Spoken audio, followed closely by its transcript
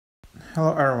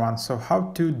Hello everyone, so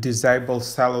how to disable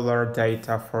cellular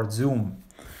data for Zoom?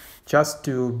 Just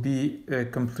to be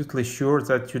completely sure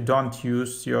that you don't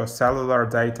use your cellular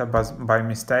data by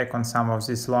mistake on some of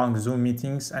these long Zoom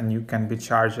meetings and you can be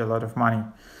charged a lot of money.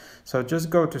 So just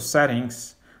go to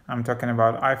settings, I'm talking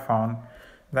about iPhone,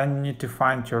 then you need to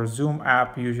find your Zoom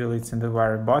app, usually it's in the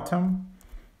very bottom.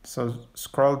 So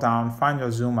scroll down, find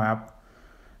your Zoom app,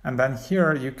 and then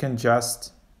here you can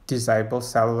just disable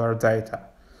cellular data.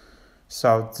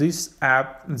 So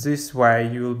this way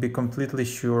you will be completely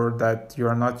sure that you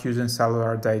are not using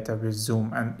cellular data with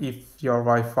Zoom, and if your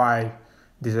Wi-Fi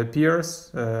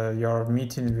disappears, your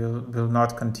meeting will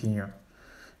not continue.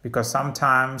 Because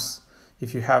sometimes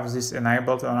if you have this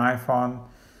enabled on iPhone,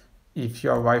 if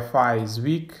your Wi-Fi is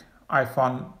weak,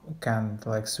 iPhone can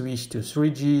switch to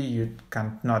 3G, you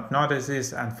can not notice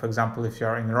this, and for example if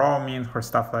you're in roaming or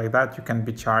stuff like that, you can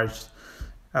be charged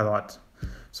a lot.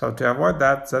 So to avoid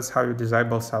that, that's how you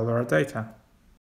disable cellular data.